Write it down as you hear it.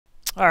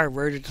Alright,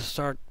 we're ready to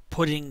start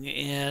putting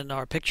in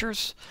our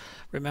pictures.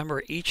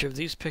 Remember, each of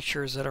these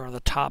pictures that are on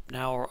the top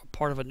now are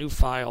part of a new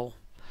file,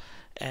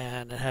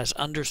 and it has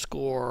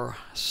underscore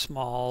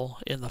small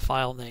in the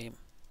file name.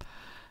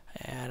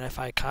 And if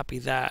I copy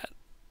that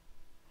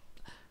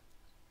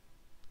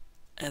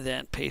and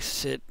then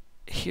paste it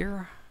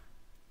here,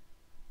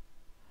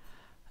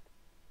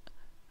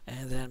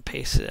 and then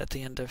paste it at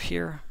the end of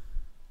here,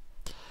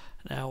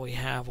 now we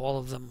have all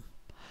of them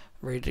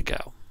ready to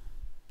go.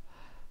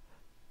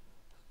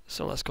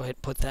 So let's go ahead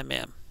and put them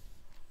in.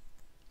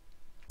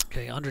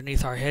 Okay,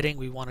 underneath our heading,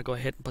 we want to go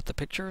ahead and put the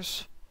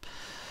pictures.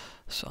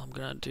 So I'm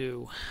going to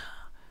do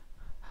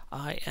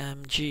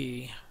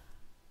IMG,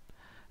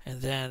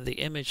 and then the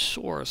image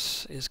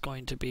source is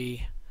going to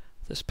be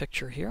this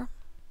picture here.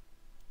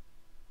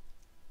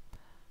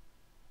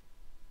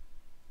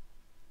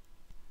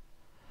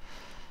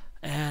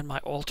 And my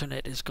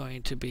alternate is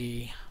going to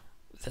be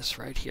this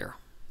right here.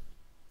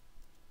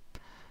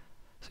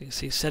 So you can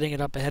see setting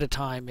it up ahead of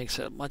time makes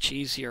it much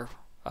easier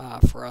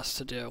for us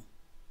to do.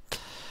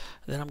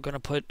 Then I'm going to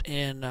put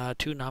in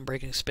two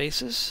non-breaking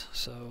spaces.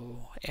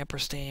 So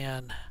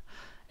ampersand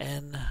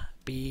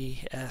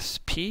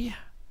NBSP,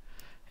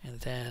 and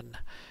then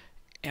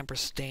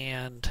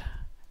ampersand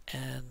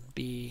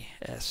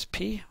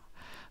NBSP.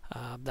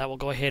 That will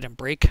go ahead and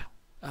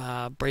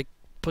put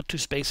two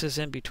spaces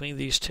in between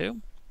these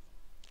two.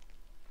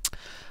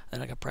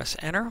 Then I can press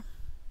enter,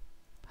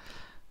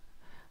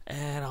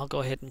 and I'll go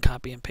ahead and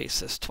copy and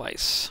paste this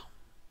twice.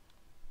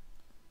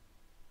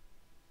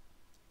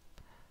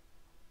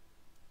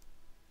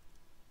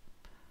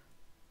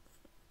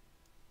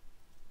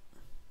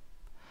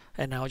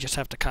 And now I just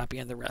have to copy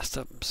in the rest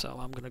of them. So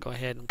I'm going to go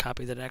ahead and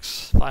copy the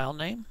next file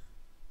name.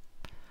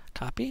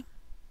 Copy.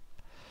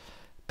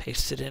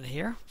 Paste it in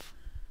here.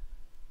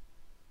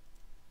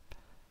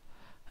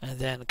 And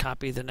then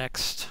copy the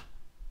next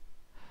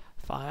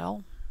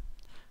file.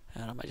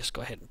 And I might just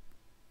go ahead and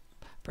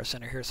press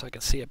enter here so I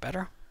can see it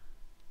better.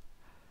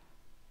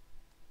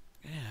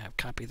 Yeah, I've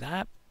copied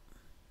that.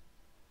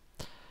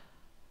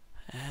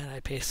 And I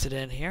paste it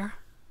in here.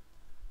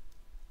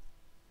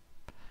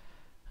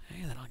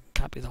 Okay, then I can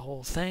copy the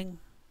whole thing.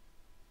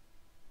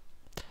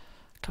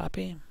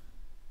 Copy.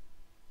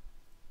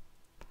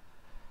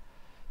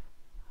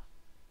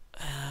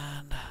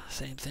 And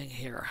same thing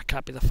here.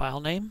 Copy the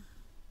file name.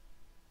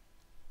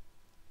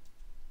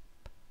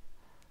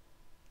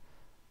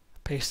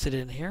 Paste it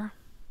in here.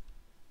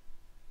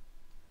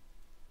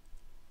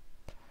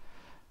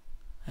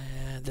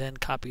 And then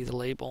copy the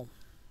label.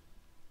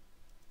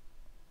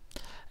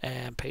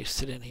 And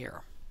paste it in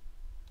here.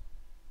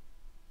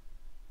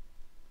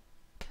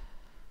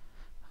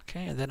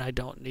 Okay, and then I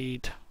don't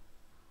need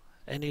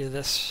any of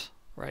this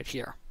right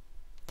here.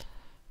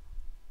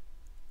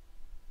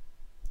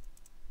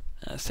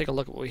 Let's take a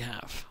look at what we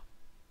have.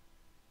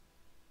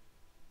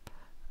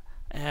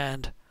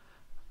 And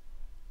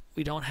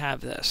we don't have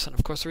this. And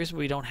of course the reason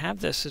we don't have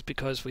this is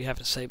because we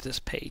haven't saved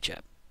this page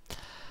yet.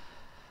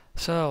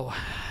 So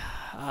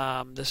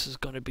this is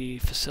going to be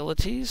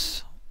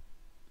facilities.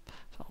 So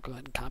I'll go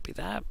ahead and copy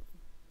that.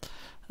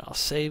 And I'll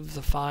save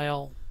the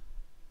file.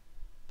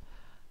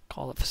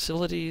 Call it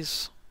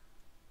facilities.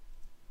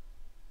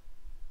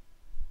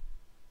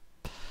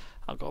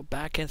 I'll go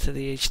back into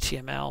the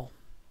HTML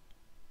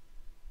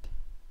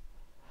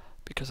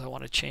because I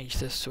want to change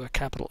this to a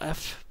capital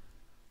F.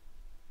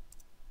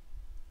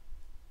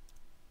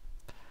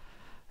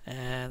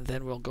 And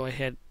then we'll go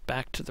ahead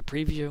back to the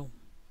preview.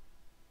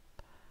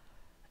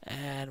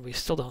 And we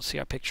still don't see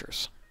our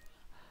pictures.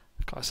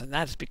 Of course, and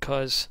that is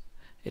because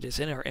it is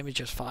in our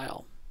images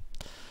file.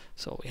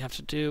 So what we have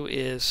to do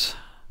is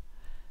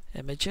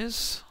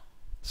images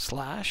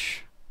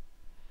slash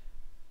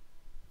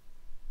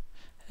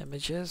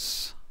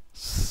images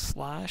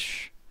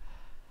slash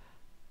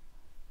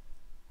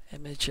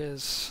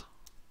images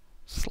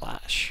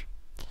slash.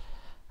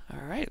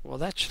 All right, well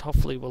that should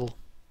hopefully will.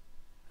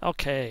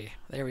 Okay,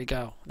 there we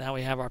go. Now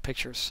we have our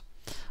pictures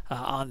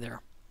on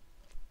there.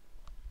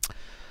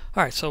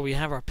 All right, so we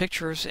have our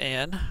pictures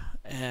in,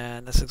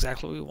 and that's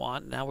exactly what we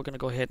want. Now we're going to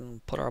go ahead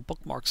and put our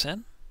bookmarks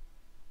in.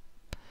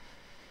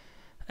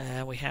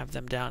 And we have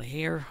them down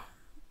here.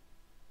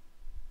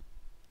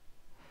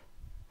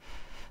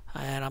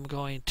 And I'm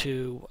going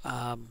to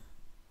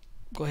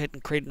go ahead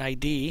and create an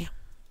ID,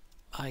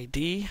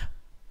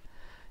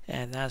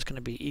 and that's going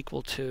to be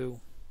equal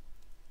to,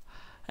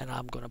 and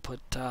I'm going to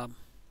put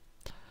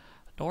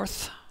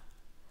north.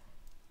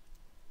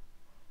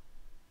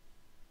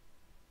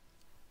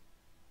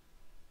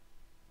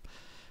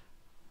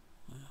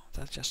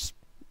 That just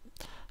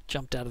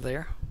jumped out of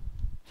there.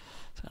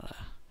 So I'm going to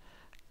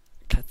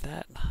cut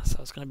that. So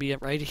it's going to be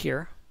right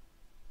here.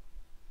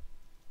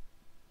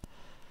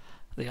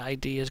 The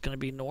ID is going to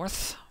be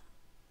north.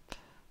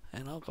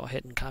 And I'll go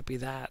ahead and copy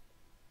that.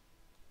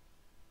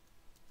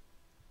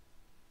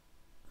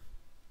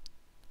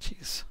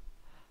 Jeez.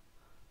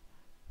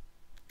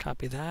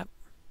 Copy that.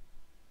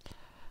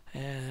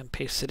 And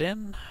paste it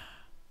in.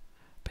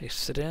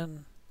 Paste it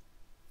in.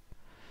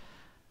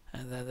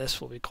 And then this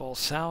will be called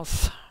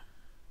south.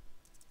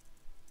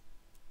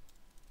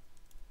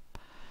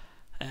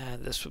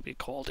 and this would be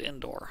called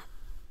indoor.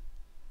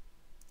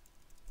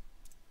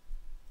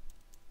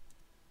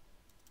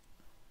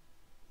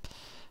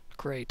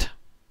 Great.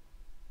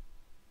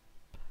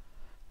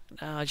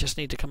 Now I just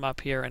need to come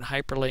up here and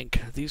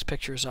hyperlink these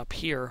pictures up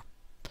here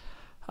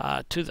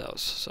to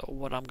those. So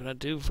what I'm going to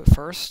do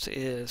first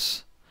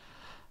is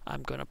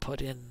I'm going to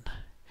put in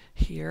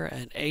here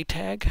an A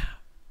tag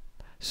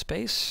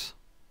space.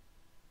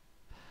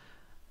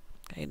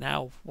 Okay,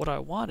 now what I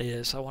want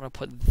is I want to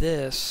put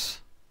this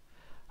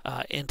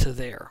into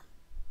there.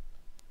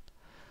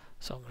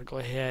 So I'm going to go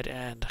ahead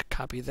and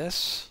copy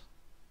this.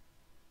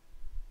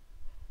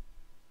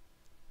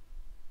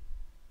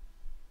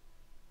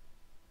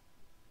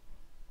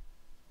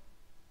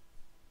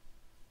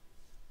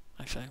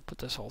 Actually, I can put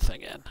this whole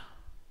thing in.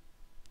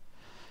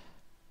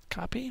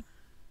 Copy.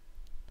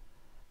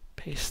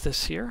 Paste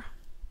this here.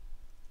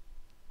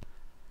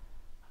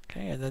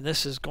 Okay, and then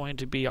this is going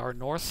to be our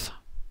north.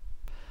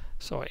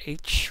 So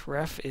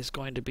href is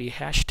going to be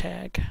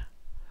hashtag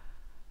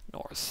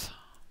north.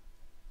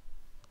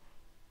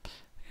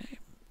 Okay,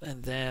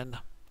 and then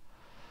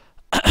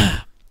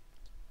and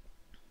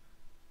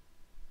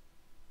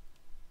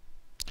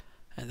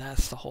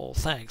that's the whole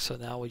thing. So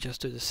now we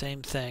just do the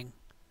same thing.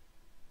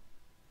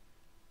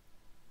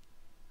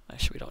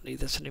 Actually, we don't need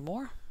this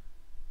anymore.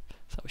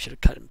 So we should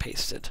have cut and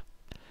pasted.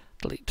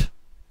 Delete.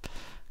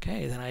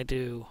 Okay, then I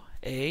do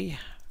A.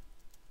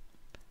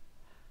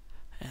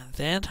 And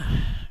then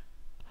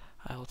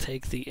I'll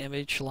take the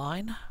image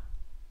line.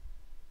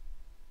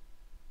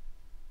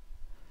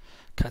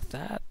 Cut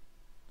that.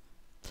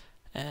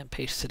 And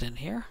paste it in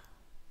here.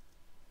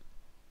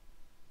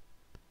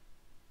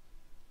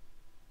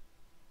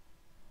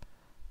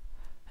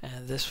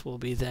 And this will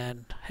be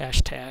then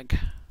hashtag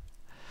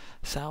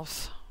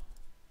south.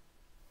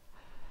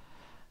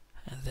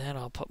 And then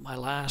I'll put my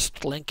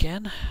last link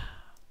in,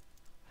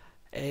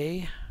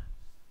 A,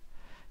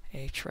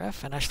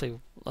 href, and actually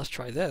let's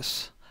try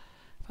this.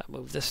 If I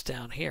move this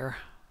down here,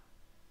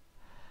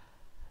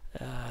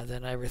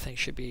 then everything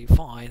should be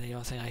fine. The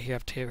only thing I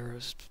have to do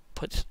is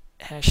put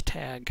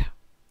hashtag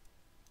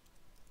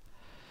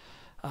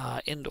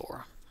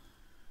indoor.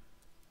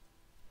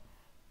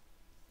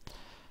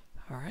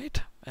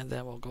 Alright, and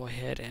then we'll go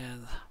ahead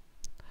and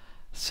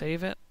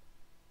save it.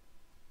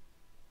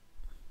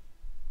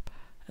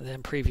 And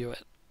then preview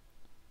it.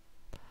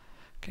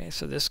 Okay,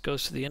 so this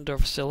goes to the indoor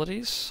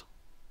facilities.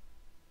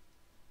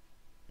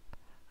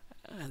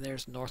 And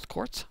there's North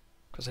Court,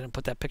 because I didn't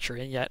put that picture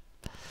in yet.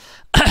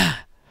 But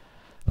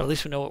at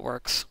least we know it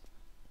works.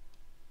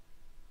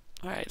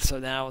 Alright, so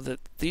now that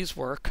these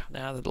work,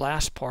 now the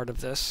last part of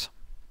this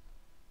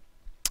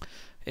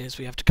is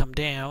we have to come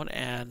down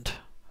and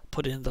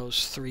put in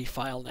those 3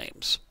 file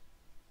names.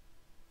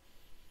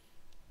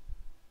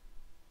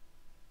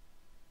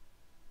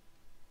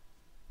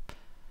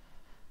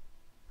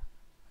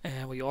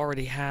 And we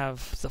already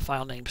have the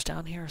file names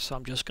down here, so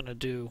I'm just going to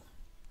do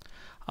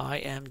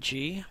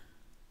img,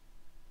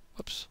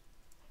 whoops,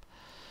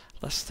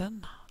 less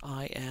than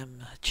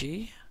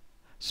img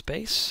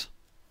space.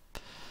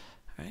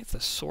 All right, the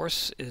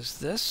source is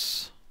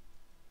this,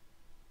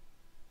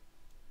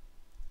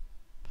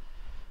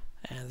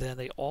 and then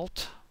the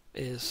alt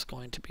is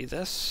going to be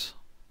this,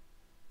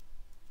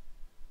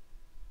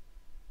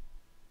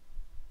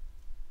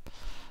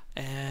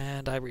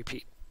 and I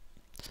repeat.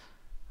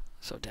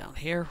 So down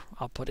here,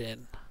 I'll put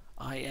in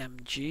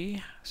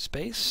img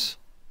space.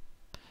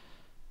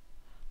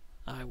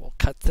 I will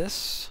cut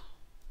this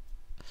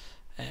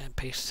and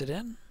paste it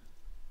in.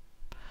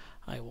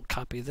 I will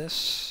copy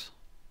this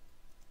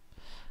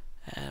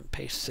and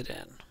paste it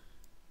in.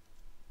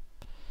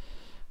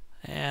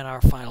 And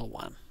our final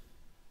one.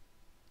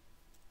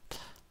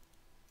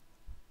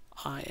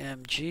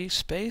 img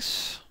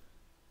space.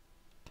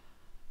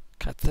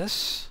 Cut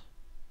this.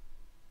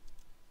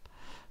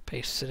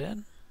 Paste it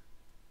in.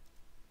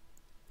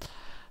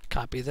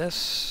 Copy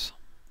this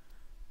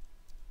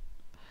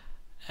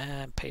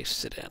and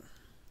paste it in.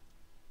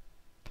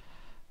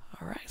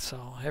 Alright,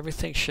 so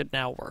everything should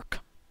now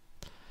work.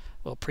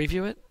 We'll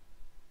preview it.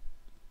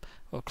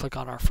 We'll click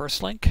on our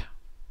first link,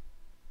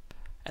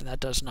 and that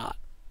does not.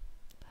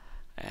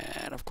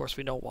 And of course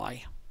we know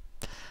why.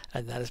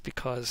 And that is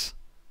because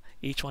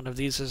each one of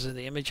these is in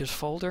the images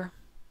folder.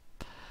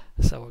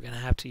 So we're going to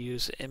have to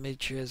use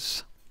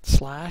images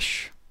 /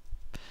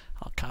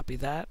 I'll copy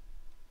that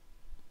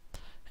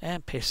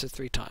and paste it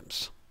 3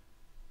 times.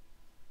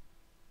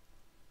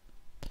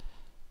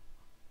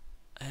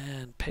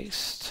 And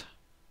paste.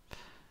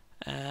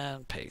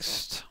 And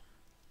paste.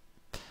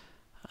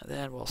 And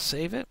then we'll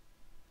save it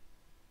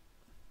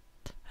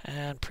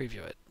and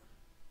preview it.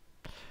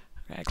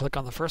 Okay, click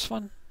on the first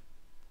one.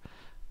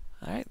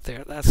 Alright,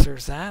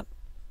 there's that.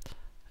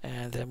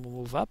 And then we'll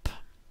move up.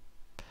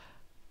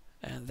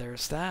 And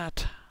there's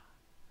that.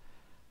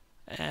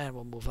 And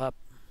we'll move up.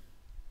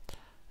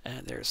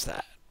 And there's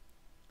that.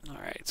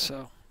 Alright,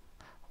 so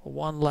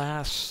one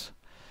last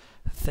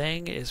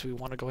thing is we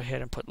want to go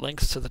ahead and put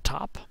links to the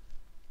top.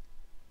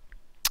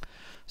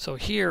 So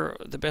here,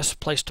 the best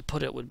place to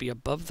put it would be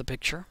above the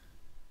picture.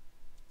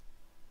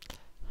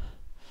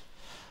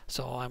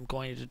 So I'm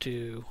going to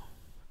do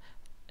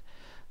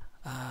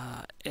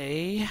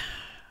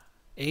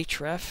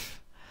href,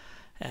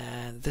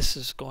 and this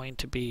is going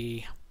to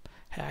be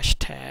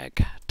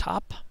hashtag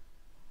top,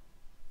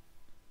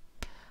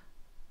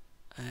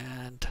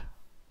 and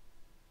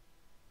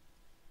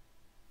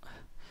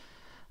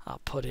I'll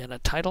put in a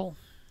title,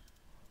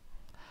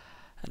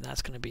 and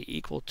that's going to be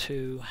equal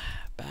to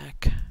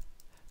back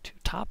to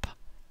top,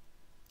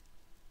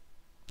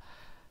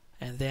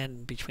 and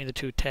then between the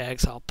two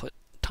tags I'll put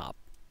top.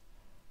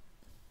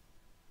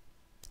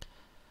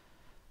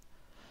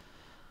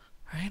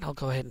 Alright, I'll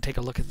go ahead and take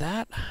a look at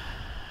that.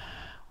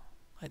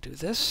 I do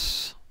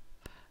this,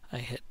 I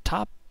hit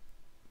top,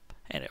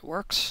 and it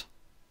works.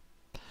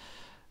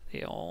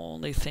 The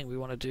only thing we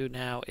want to do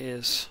now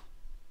is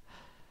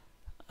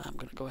I'm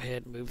going to go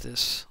ahead and move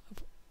this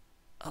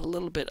a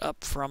little bit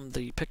up from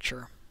the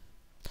picture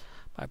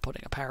by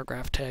putting a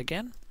paragraph tag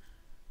in.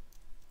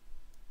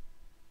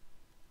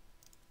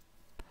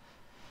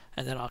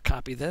 And then I'll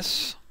copy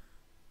this.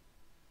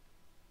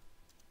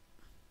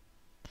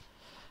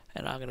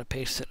 And I'm going to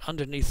paste it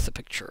underneath the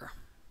picture.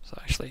 So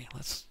actually,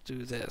 let's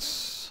do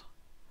this.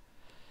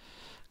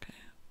 Okay.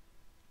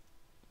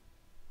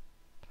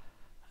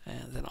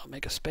 And then I'll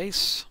make a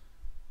space.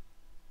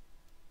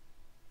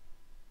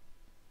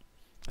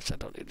 Actually, I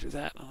don't need to do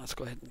that. Let's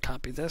go ahead and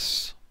copy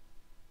this.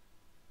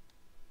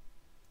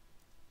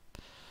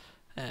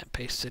 And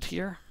paste it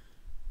here.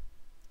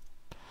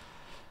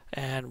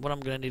 And what I'm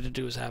going to need to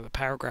do is have a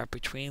paragraph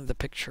between the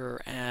picture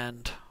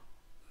and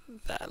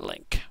that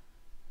link.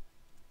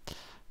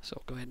 So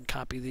go ahead and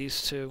copy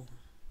these two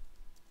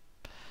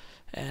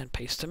and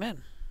paste them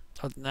in.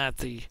 Other than that,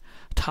 the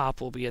top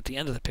will be at the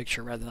end of the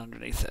picture rather than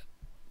underneath it.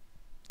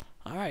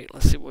 Alright,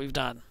 let's see what we've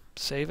done.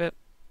 Save it,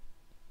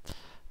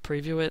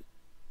 preview it,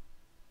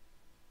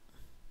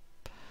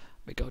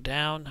 we go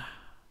down,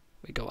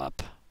 we go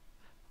up,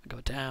 we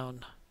go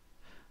down,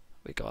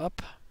 we go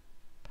up,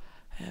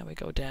 and we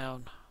go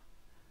down,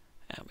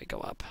 and we go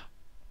up.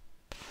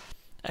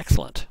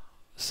 Excellent.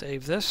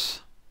 Save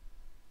this.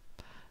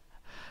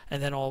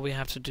 And then all we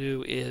have to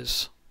do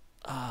is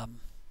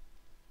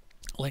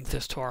link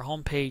this to our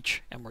home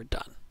page, and we're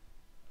done.